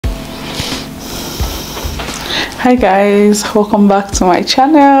Hi guys, welcome back to my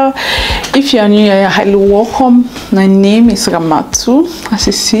channel. If you are new here, highly welcome. My name is Ramatu, as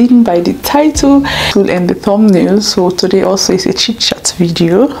is seen by the title and the thumbnail. So today also is a chit chat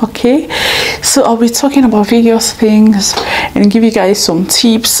video. Okay, so I'll be talking about various things and give you guys some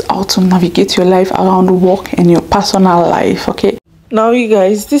tips how to navigate your life around work and your personal life. Okay, now you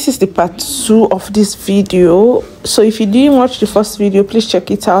guys, this is the part 2 of this video. So if you didn't watch the first video, please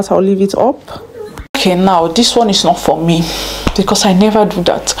check it out. I'll leave it up. Okay, now this one is not for me because I never do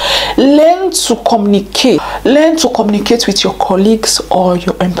that. Learn to communicate. Learn to communicate with your colleagues or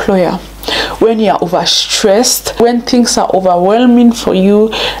your employer when you are overstressed, when things are overwhelming for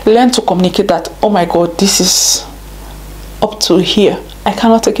you. Learn to communicate that, oh my god, this is up to here, I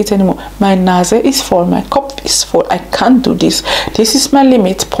cannot take it anymore, my naze is full, my cup is full, I can't do this, this is my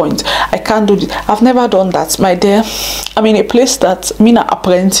limit point, I can't do this. I've never done that, my dear. I'm in a place that I'm an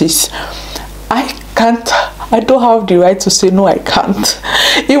apprentice. I don't have the right to say no, I can't.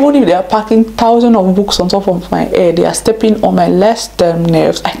 Even if they are packing thousands of books on top of my head, they are stepping on my less than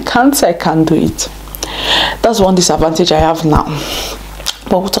nerves, I can't say I can't do it. That's one disadvantage I have now,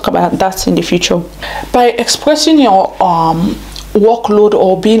 but we'll talk about that in the future. By expressing your workload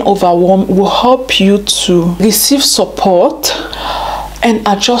or being overwhelmed will help you to receive support and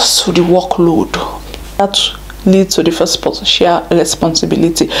adjust to the workload. That leads to the first part, share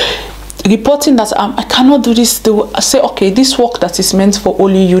responsibility. Reporting that I cannot do this, they will say, okay, this work that is meant for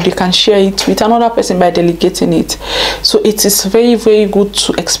only you, they can share it with another person by delegating it. So it is very, very good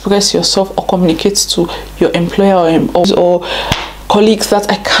to express yourself or communicate to your employer or colleagues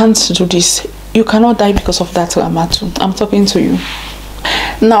that I can't do this. You cannot die because of that, Ramatu. I'm talking to you.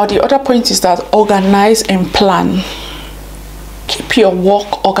 Now, the other point is that organize and plan. Keep your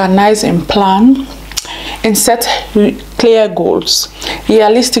work organized and plan. And set clear goals,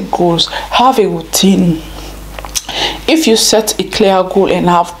 realistic goals. Have a routine. If you set a clear goal and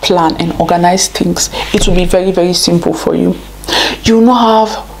have plan and organize things, it will be very, very simple for you. You will not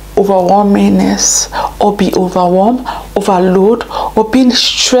have overwhelmingness or be overwhelmed, overload, or being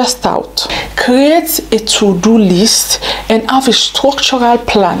stressed out. Create a to-do list and have a structural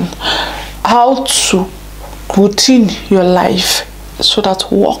plan how to routine your life so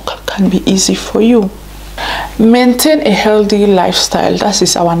that work can be easy for you. Maintain a healthy lifestyle. That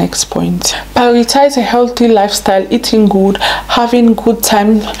is our next point. Prioritize a healthy lifestyle, eating good, having good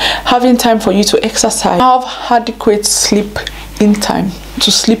time, having time for you to exercise, have adequate sleep in time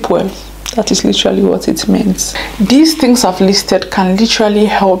to sleep well. That is literally what it means. These things I've listed can literally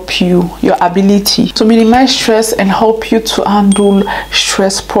help you, your ability to minimize stress and help you to handle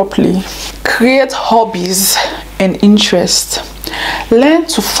stress properly. Create hobbies and interests. Learn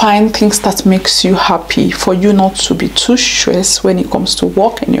to find things that makes you happy for you not to be too stressed when it comes to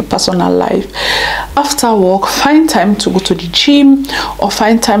work and your personal life. After work, find time to go to the gym or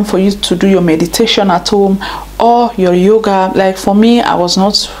find time for you to do your meditation at home or your yoga. Like for me, I was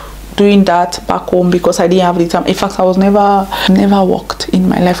not doing that back home because I didn't have the time. In fact, I was never worked in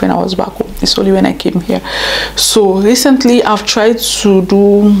my life when I was back home. It's only when I came here. So recently I've tried to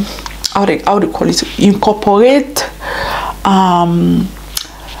do how they call it, incorporate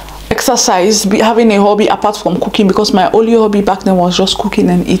exercise, having a hobby apart from cooking, because my only hobby back then was just cooking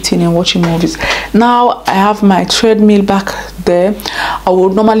and eating and watching movies. Now I have my treadmill back there. I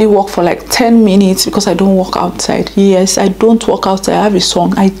would normally walk for like 10 minutes because I don't walk outside. Yes, I don't walk outside. I have a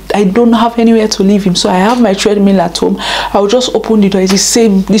son. I don't have anywhere to leave him, so I have my treadmill at home. I will just open the door. It's the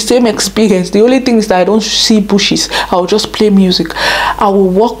same experience. The only thing is that I don't see bushes. I will just play music. I will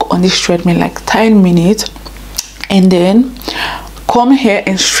walk on this treadmill like 10 minutes and then come here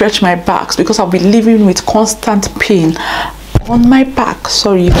and stretch my back because I've been living with constant pain on my back.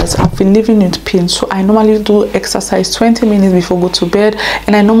 Sorry guys, I've been living with pain. So I normally do exercise 20 minutes before I go to bed,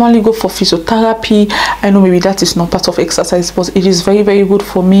 and I normally go for physiotherapy. I know maybe that is not part of exercise, but it is very, very good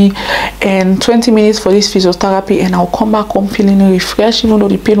for me. And 20 minutes for this physiotherapy, and I'll come back home feeling refreshed, even though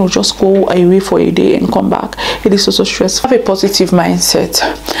the pain will just go away for a day and come back. It is also stressful. Have a positive mindset.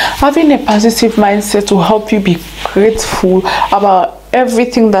 Having a positive mindset will help you be grateful about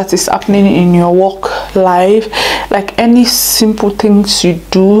everything that is happening in your work life. Like any simple things you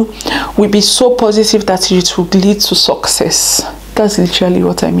do will be so positive that it will lead to success. That's literally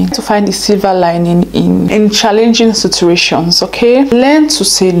what I mean. To find the silver lining in challenging situations. Okay, learn to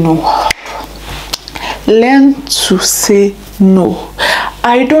say no. Learn to say no.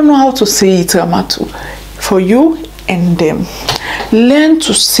 I don't know how to say it, Ramatu, for you and them. Learn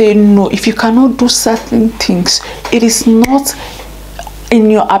to say no. If you cannot do certain things, it is not in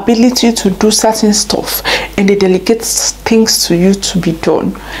your ability to do certain stuff and they delegate things to you to be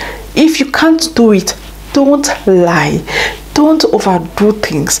done. If you can't do it, Don't lie. Don't overdo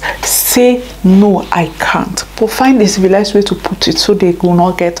things. Say no, I can't, but find a civilized way to put it so they will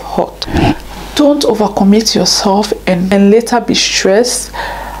not get hurt. Don't overcommit yourself and later be stressed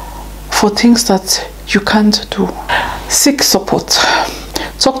for things that you can't do. Seek support.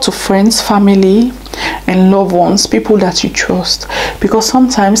 Talk to friends, family, and loved ones, people that you trust, because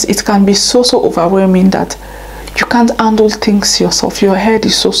sometimes it can be so overwhelming that you can't handle things yourself. Your head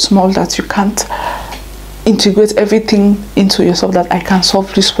is so small that you can't integrate everything into yourself, that I can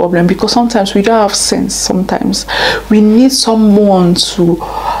solve this problem, because sometimes we don't have sense. Sometimes we need someone to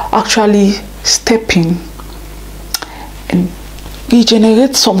actually step in and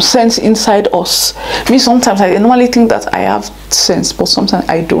regenerate some sense inside us. Me, sometimes I normally think that I have sense, but sometimes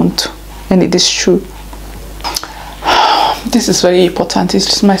I don't, and it is true. This is very important.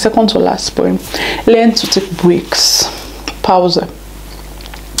 It's my second to last point. Learn to take breaks. Pause.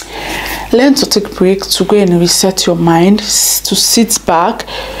 Learn to take breaks, to go and reset your mind, to sit back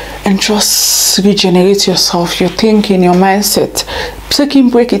and just regenerate yourself, your thinking, your mindset. Taking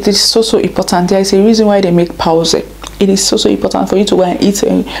break, it is so important. There is a reason why they make pause. It is so important for you to go and eat.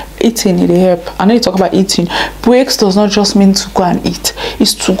 Eating, it help. I know you talk about eating. Breaks does not just mean to go and eat.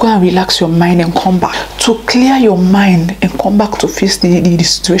 It's to go and relax your mind and come back, to clear your mind and come back to face the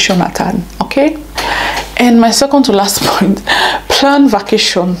situation at hand. Okay. And my second to last point, plan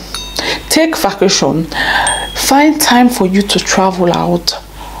vacation. Take vacation. Find time for you to travel out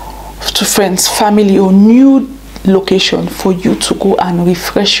to friends, family, or new location for you to go and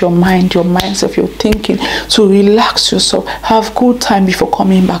refresh your mind, your mindset, your thinking, to relax yourself, have good time before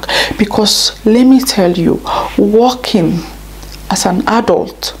coming back. Because let me tell you, working as an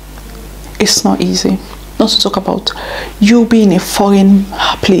adult is not easy. Not to talk about you being in a foreign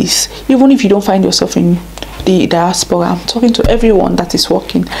place, even if you don't find yourself in the diaspora. I'm talking to everyone that is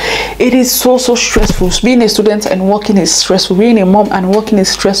working. It is so stressful. Being a student and working is stressful. Being a mom and working is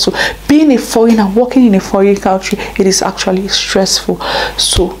stressful. Being a foreigner working in a foreign country, it is actually stressful.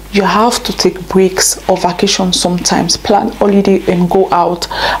 So you have to take breaks or vacations sometimes. Plan holiday and go out.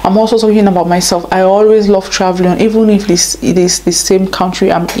 I'm also talking about myself. I always love traveling, even if it is the same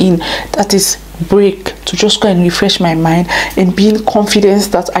country I'm in. That is break, to just go and refresh my mind and being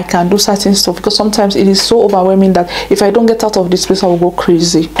confident that I can do certain stuff, because sometimes it is so overwhelming that if I don't get out of this place, I will go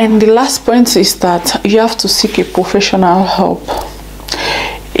crazy. And the last point is that you have to seek a professional help.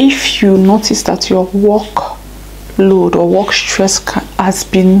 If you notice that your work load or work stress has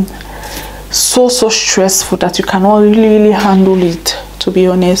been so stressful that you cannot really handle it, to be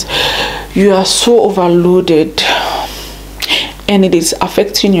honest, you are so overloaded and it is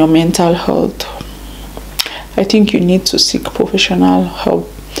affecting your mental health, I think you need to seek professional help,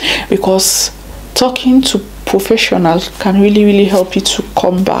 because talking to professionals can really help you to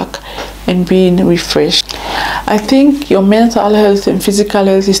come back and being refreshed. I think your mental health and physical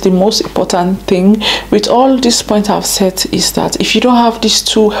health is the most important thing. With all these points I've said, is that if you don't have these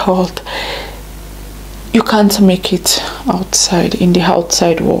two health, you can't make it outside, in the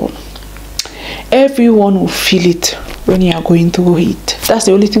outside world. Everyone will feel it when you are going through it. That's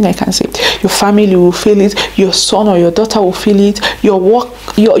the only thing I can say. Your family will feel it, your son or your daughter will feel it,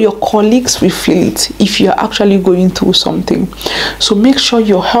 your colleagues will feel it if you're actually going through something. So make sure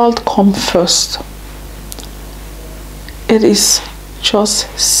your health comes first. It is just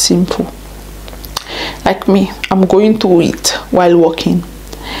simple. Like me, I'm going through it while working.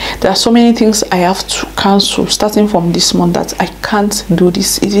 There are so many things I have to cancel starting from this month that I can't do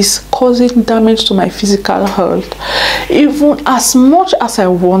this. It is causing damage to my physical health. Even as much as I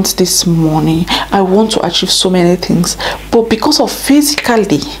want this money, I want to achieve so many things, but because of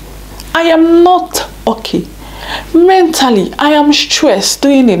physically, I am not okay. Mentally, I am stressed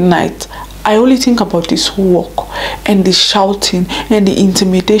during the night. I only think about this work and the shouting and the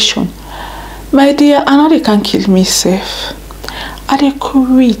intimidation. My dear, I know they can kill me safe. I dey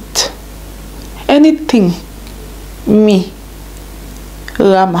quit anything. Me,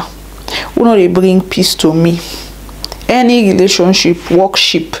 Rama, who not they bring peace to me. Any relationship,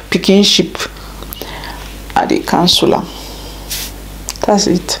 workship, pickinship, I dey cancel am. That's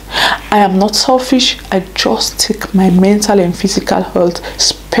it. I am not selfish. I just take my mental and physical health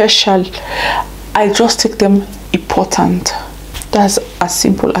special. I just take them important. That's as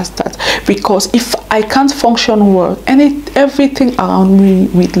simple as that. Because if I can't function well, everything around me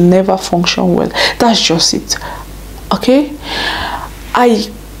will never function well. That's just it. Okay?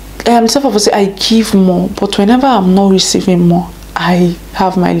 I am I give more, but whenever I'm not receiving more, I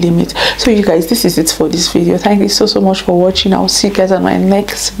have my limit. So you guys, this is it for this video. Thank you so much for watching. I'll see you guys on my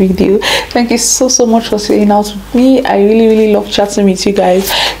next video. Thank you so much for staying out with me. I really love chatting with you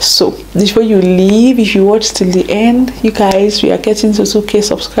guys. So before you leave, if you watch till the end, you guys, we are getting to 2K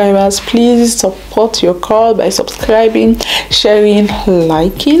subscribers. Please support your call by subscribing, sharing,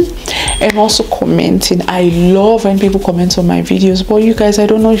 liking, and also commenting. I love when people comment on my videos, but you guys, I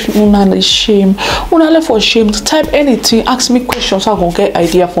don't know if una is shame, una left for shame to type anything, ask me questions so I can get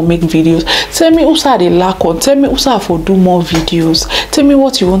idea for make videos. Tell me usa they lack on, tell me usa for do more videos, tell me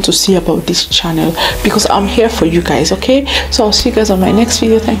what you want to see about this channel, because I'm here for you guys. Okay, so I'll see you guys on my next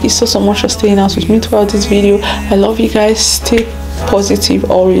video. Thank you so much for staying out with me throughout this video. I love you guys. Stay positive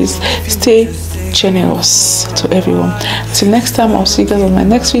always, stay generous to everyone. Till next time, I'll see you guys on my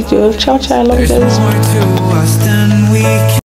next video. Ciao, I love you guys.